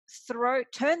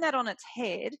turn that on its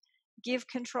head, give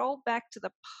control back to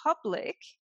the public,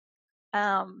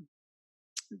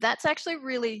 that's actually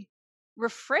really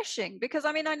refreshing, because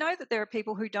I mean, I know that there are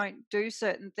people who don't do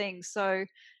certain things. So,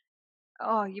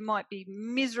 you might be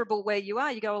miserable where you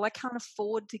are. You go, well, I can't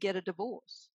afford to get a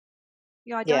divorce.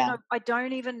 I don't Yeah. know. I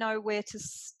don't even know where to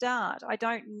start. I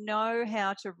don't know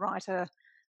how to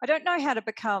I don't know how to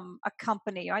become a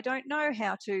company. I don't know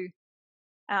how to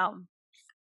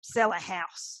sell a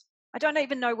house. I don't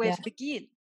even know where Yeah. to begin.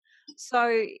 So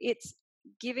it's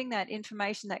giving that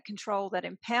information, that control, that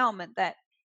empowerment, that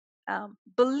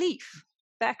belief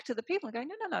back to the people and going,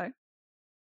 no,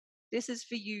 this is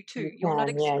for you too. You're not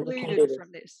You can excluded do this.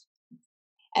 from this.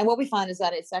 And what we find is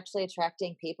that it's actually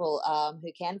attracting people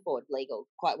who can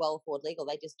quite well afford legal.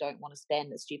 They just don't want to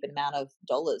spend a stupid amount of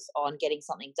dollars on getting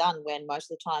something done, when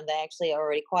most of the time they actually are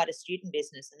already quite astute in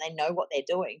business and they know what they're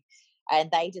doing.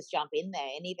 And they just jump in there,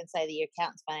 and even say the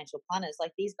accountants, financial planners,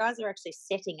 like these guys are actually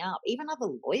setting up, even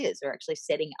other lawyers are actually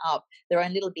setting up their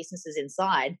own little businesses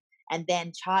inside, and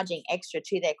then charging extra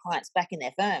to their clients back in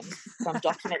their firms from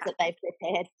documents that they've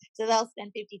prepared. So they'll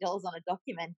spend $50 on a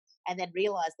document and then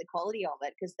realize the quality of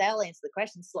it, because they'll answer the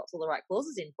questions, slots all the right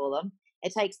clauses in for them.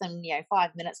 It takes them,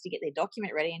 5 minutes to get their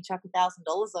document ready and chuck $1,000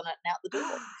 on it and out the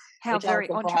door, How which I was very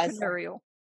surprised. entrepreneurial.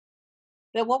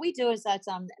 But what we do is that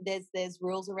there's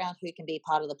rules around who can be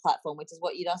part of the platform, which is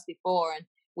what you'd asked before, and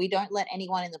we don't let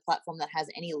anyone in the platform that has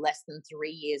any less than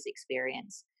 3 years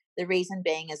experience. The reason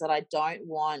being is that I don't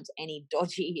want any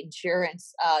dodgy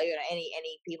insurance,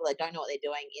 any people that don't know what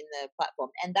they're doing in the platform,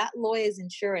 and that lawyer's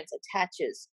insurance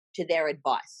attaches to their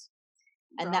advice.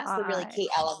 And that's the really Right. key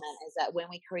element, is that when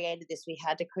we created this, we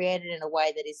had to create it in a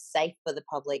way that is safe for the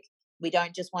public. We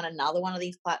don't just want another one of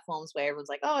these platforms where everyone's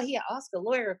like, oh, here, ask a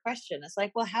lawyer a question. It's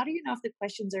like, well, how do you know if the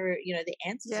questions are, the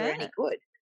answers are any Yeah. good?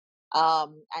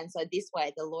 And so this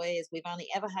way, the lawyers, we've only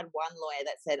ever had one lawyer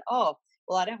that said, oh,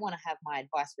 well, I don't want to have my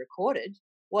advice recorded.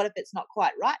 What if it's not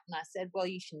quite right? And I said, well,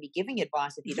 you shouldn't be giving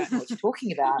advice if you don't know what you're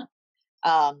talking about.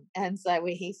 And so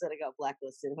he sort of got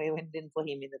blacklisted. We didn't put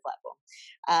him in the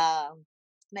platform.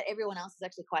 But everyone else is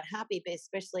actually quite happy, but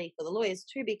especially for the lawyers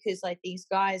too, because like these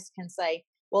guys can say,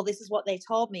 well, this is what they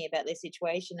told me about their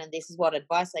situation, and this is what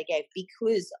advice I gave,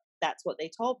 because that's what they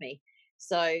told me.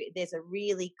 So there's a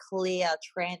really clear,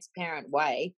 transparent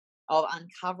way of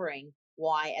uncovering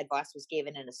why advice was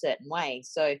given in a certain way.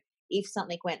 So if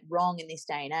something went wrong in this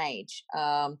day and age,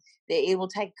 it will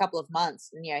take a couple of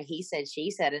months, and he said,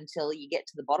 she said, until you get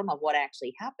to the bottom of what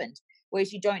actually happened.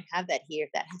 Whereas you don't have that here.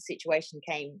 If that situation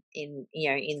came in,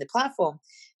 in the platform,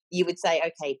 you would say,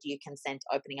 okay, do you consent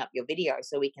to opening up your video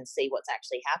so we can see what's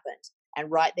actually happened?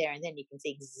 And right there and then you can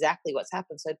see exactly what's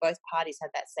happened. So both parties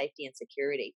have that safety and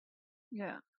security.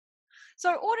 Yeah.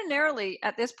 So ordinarily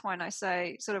at this point, I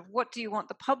say sort of, what do you want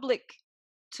the public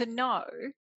to know?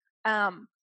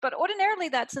 But ordinarily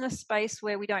that's in a space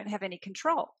where we don't have any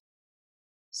control.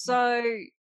 So,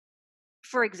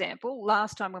 for example,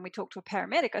 last time when we talked to a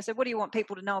paramedic, I said, what do you want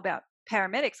people to know about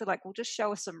paramedics? They're like, well, just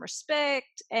show us some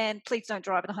respect and please don't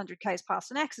drive at 100 k's past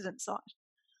an accident site.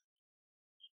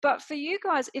 But for you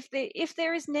guys, if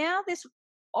there is now this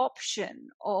option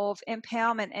of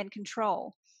empowerment and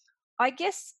control, I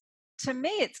guess to me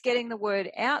it's getting the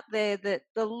word out there that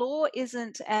the law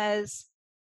isn't as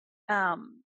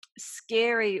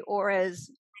scary or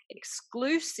as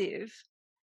exclusive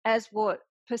as what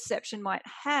perception might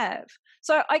have.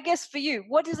 So I guess for you,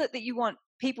 what is it that you want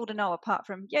people to know apart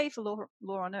from yay for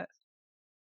law on earth?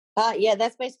 Yeah,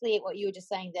 that's basically what you were just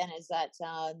saying then, is that,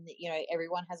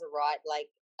 everyone has a right, like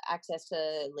access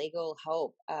to legal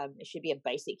help. It should be a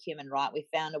basic human right. We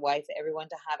found a way for everyone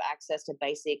to have access to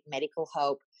basic medical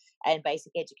help and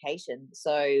basic education.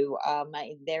 So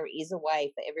there is a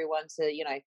way for everyone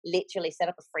to, literally set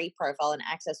up a free profile and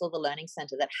access all the learning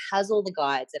center that has all the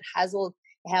guides, that has all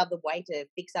how the way to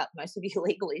fix up most of your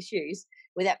legal issues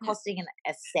without Yeah. costing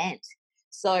a cent.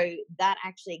 So that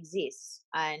actually exists,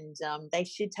 and they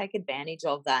should take advantage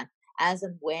of that as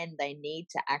and when they need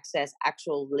to access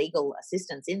actual legal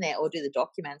assistance in there or do the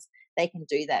documents. They can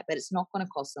do that, but it's not going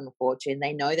to cost them a fortune.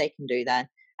 They know they can do that,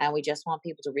 and we just want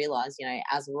people to realize,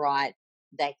 as right,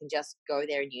 they can just go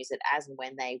there and use it as and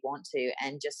when they want to,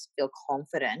 and just feel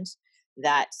confident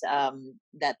that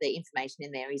that the information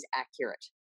in there is accurate.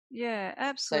 Yeah,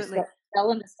 So absolutely. tell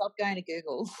them to stop going to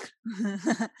Google.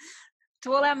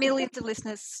 To all our millions of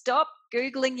listeners, stop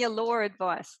Googling your law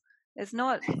advice. There's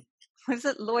not, what is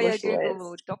it, Lawyer Bush Google lawyers.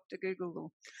 or Dr.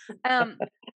 Google?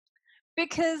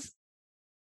 Because,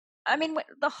 I mean,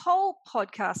 the whole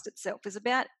podcast itself is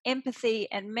about empathy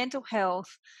and mental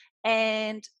health.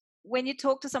 And when you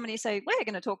talk to somebody, you say, we're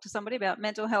going to talk to somebody about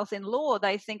mental health in law,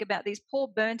 they think about these poor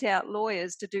burnt out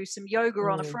lawyers to do some yoga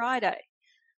on a Friday.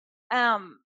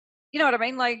 You know what I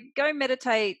mean? Like, go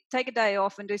meditate, take a day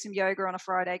off and do some yoga on a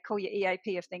Friday, call your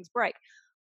EAP if things break.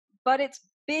 But it's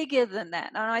bigger than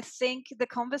that. And I think the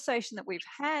conversation that we've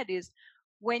had is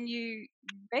when you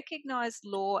recognize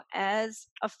law as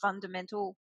a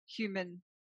fundamental human,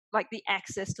 like the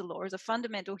access to law as a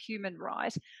fundamental human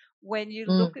right, when you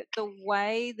look at the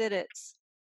way that it's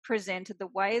presented, the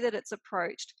way that it's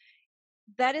approached,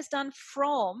 that is done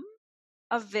from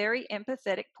a very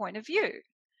empathetic point of view.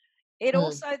 It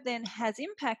also then has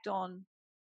impact on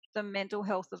the mental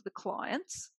health of the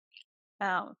clients,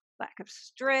 lack of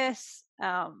stress,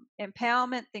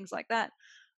 empowerment, things like that.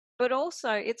 But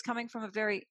also it's coming from a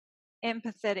very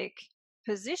empathetic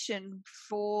position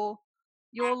for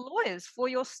your lawyers, for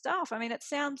your staff. I mean, it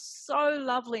sounds so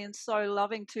lovely and so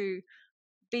loving to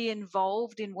be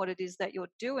involved in what it is that you're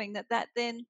doing, that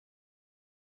then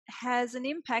has an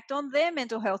impact on their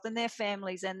mental health and their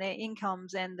families and their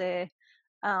incomes and their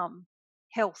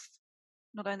health,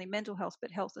 not only mental health,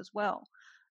 but health as well.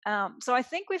 So I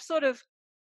think we've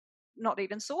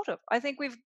I think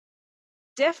we've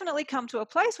definitely come to a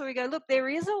place where we go, look, there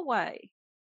is a way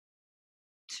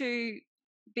to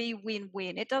be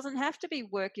win-win. It doesn't have to be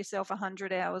work yourself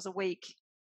 100 hours a week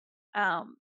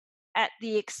at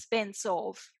the expense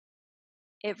of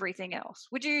everything else.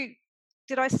 Did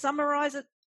I summarize it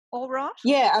all right?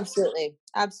 Yeah, absolutely,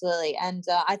 absolutely. And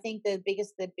I think the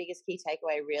biggest key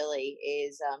takeaway really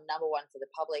is number one, for the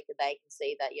public, that they can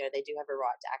see that they do have a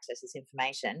right to access this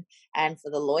information, and for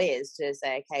the lawyers to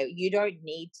say, okay, you don't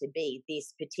need to be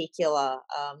this particular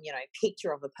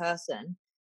picture of a person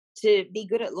to be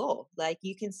good at law. Like,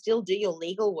 you can still do your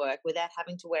legal work without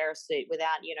having to wear a suit,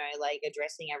 without like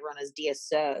addressing everyone as dear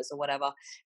sirs or whatever.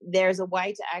 There's a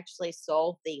way to actually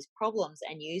solve these problems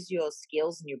and use your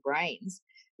skills and your brains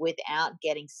without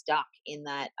getting stuck in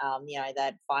that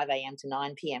that 5 a.m. to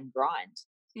 9 p.m. grind.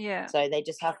 Yeah. So they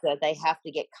have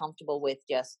to get comfortable with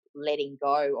just letting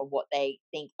go of what they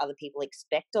think other people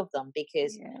expect of them,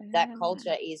 because that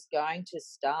culture is going to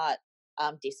start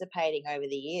dissipating over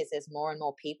the years. There's more and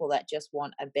more people that just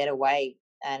want a better way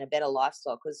and a better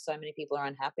lifestyle, because so many people are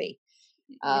unhappy.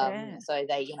 So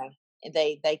they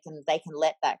can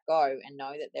let that go and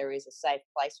know that there is a safe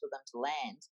place for them to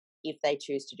land if they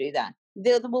choose to do that.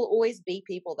 There will always be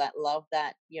people that love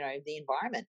that, the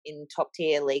environment in top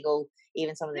tier legal,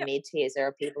 even some of the mid tiers. There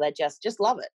are people that just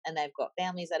love it, and they've got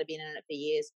families that have been in it for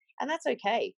years, and that's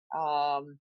okay.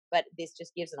 But this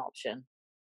just gives an option.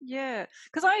 Yeah,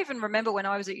 because I even remember when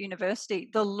I was at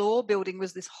university, the law building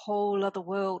was this whole other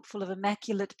world full of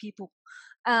immaculate people.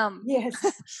 Yes.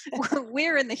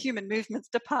 We're in the human movements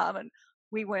department.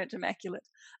 We weren't immaculate.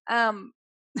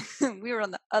 We were on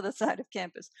the other side of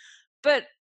campus. But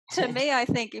to me, I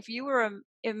think if you were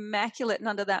immaculate and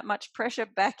under that much pressure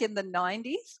back in the 90s,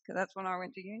 because that's when I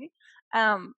went to uni,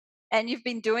 and you've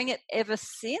been doing it ever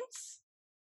since,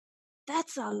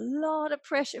 that's a lot of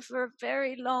pressure for a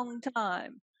very long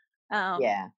time.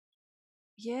 Yeah.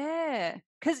 Yeah,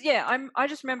 because I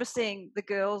just remember seeing the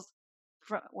girls,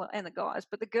 and the guys,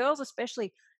 but the girls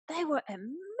especially, they were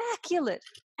immaculate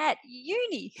at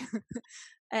uni,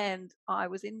 and I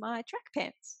was in my track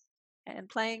pants and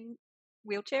playing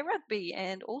wheelchair rugby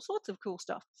and all sorts of cool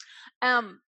stuff.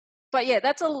 But yeah,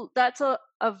 that's a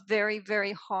very,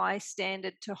 very high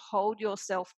standard to hold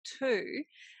yourself to,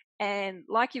 and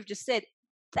like you've just said,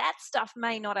 that stuff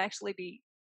may not actually be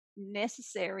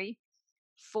necessary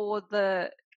for the,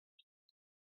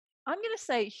 I'm going to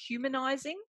say,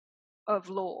 humanizing of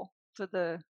law, for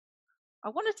the, I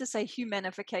wanted to say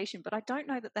humanification, but I don't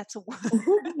know that that's a word.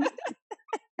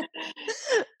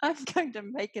 I'm going to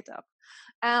make it up.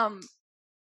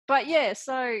 But yeah,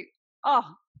 so,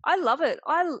 I love it.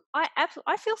 I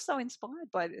feel so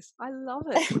inspired by this. I love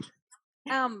it.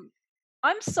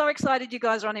 I'm so excited you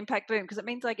guys are on Impact Boom, because it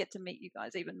means I get to meet you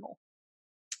guys even more.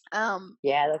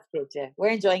 Yeah, that's good too. We're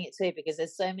enjoying it too, because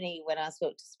there's so many. When I was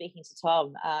speaking to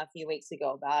Tom a few weeks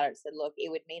ago about it, said, "Look, it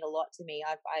would mean a lot to me.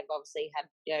 I've obviously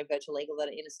had virtual legal that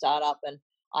are in a startup, and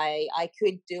I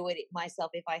could do it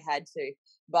myself if I had to.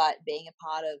 But being a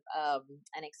part of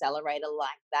an accelerator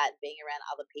like that, being around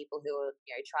other people who are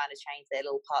trying to change their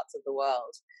little parts of the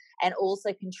world, and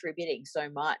also contributing so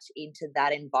much into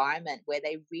that environment where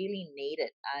they really need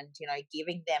it, and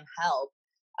giving them help."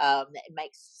 it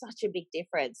makes such a big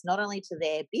difference, not only to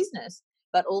their business,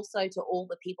 but also to all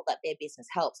the people that their business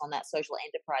helps on that social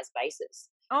enterprise basis.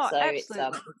 Oh, So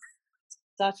absolutely. it's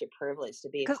such a privilege to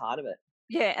be a 'Cause part of it.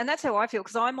 yeah, and that's how I feel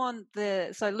because I'm on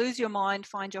so lose your mind,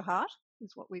 find your heart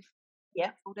is what we've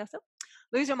Yeah. called ourselves.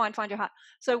 Lose your mind, find your heart.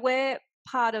 So we're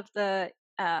part of the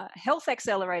Health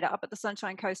Accelerator up at the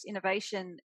Sunshine Coast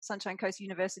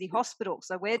University Hospital.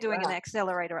 So we're doing an Right.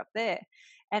 accelerator up there.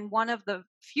 And one of the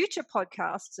future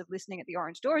podcasts of Listening at the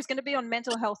Orange Door is going to be on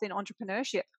mental health in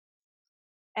entrepreneurship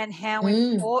and how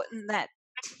Mm. important that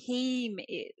team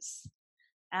is.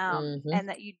 Hmm. And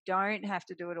that you don't have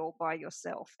to do it all by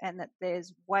yourself, and that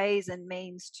there's ways and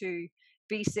means to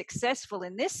be successful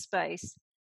in this space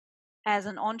as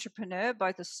an entrepreneur,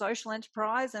 both a social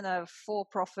enterprise and a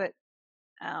for-profit,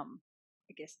 I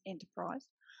guess, enterprise,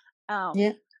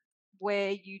 Yeah.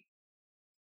 where you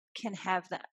can have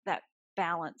that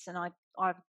balance. And I'm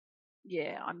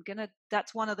gonna.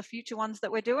 That's one of the future ones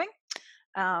that we're doing,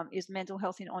 is mental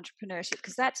health in entrepreneurship,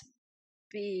 because that's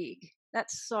big.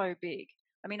 That's so big.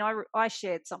 I mean, I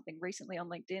shared something recently on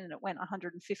LinkedIn and it went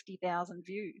 150,000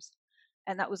 views,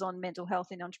 and that was on mental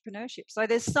health in entrepreneurship. So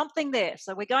there's something there.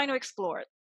 So we're going to explore it.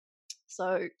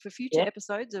 So for future Yeah.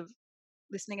 episodes of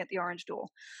Listening at the Orange Door,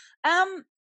 um,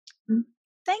 Mm.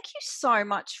 thank you so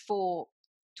much for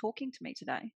talking to me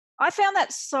today. I found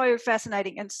that so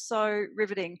fascinating and so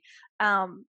riveting,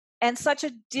 and such a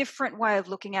different way of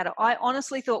looking at it. I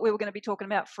honestly thought we were going to be talking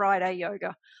about Friday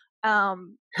yoga.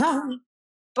 Um,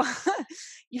 but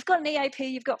you've got an EAP,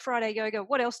 you've got Friday yoga.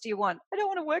 What else do you want? I don't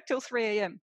want to work till 3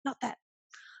 a.m. Not that.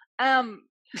 Um,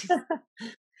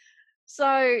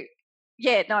 so,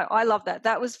 yeah, no, I love that.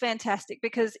 That was fantastic,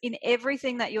 because in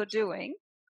everything that you're doing,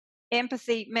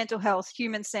 empathy, mental health,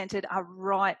 human centered are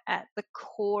right at the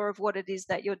core of what it is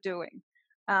that you're doing.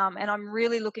 And I'm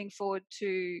really looking forward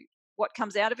to what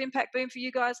comes out of Impact Boom for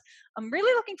you guys. I'm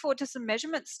really looking forward to some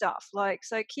measurement stuff.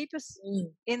 So keep us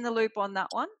Mm. in the loop on that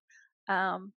one.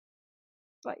 Um,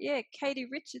 But yeah, Katie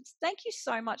Richards, thank you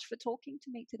so much for talking to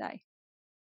me today.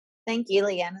 Thank you,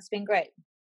 Leanne. It's been great.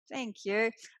 Thank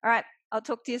you. All right, I'll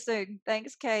talk to you soon.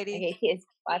 Thanks, Katie. Okay, cheers.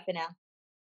 Bye for now.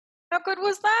 How good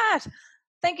was that?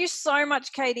 Thank you so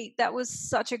much, Katie. That was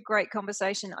such a great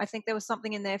conversation. I think there was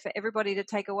something in there for everybody to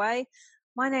take away.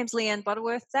 My name's Leanne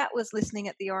Butterworth. That was Listening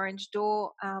at the Orange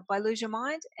Door by Lose Your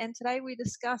Mind. And today we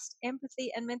discussed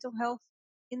empathy and mental health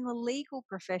in the legal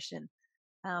profession.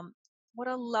 Um, what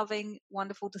a loving,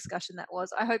 wonderful discussion that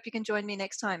was. I hope you can join me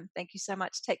next time. Thank you so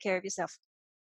much. Take care of yourself.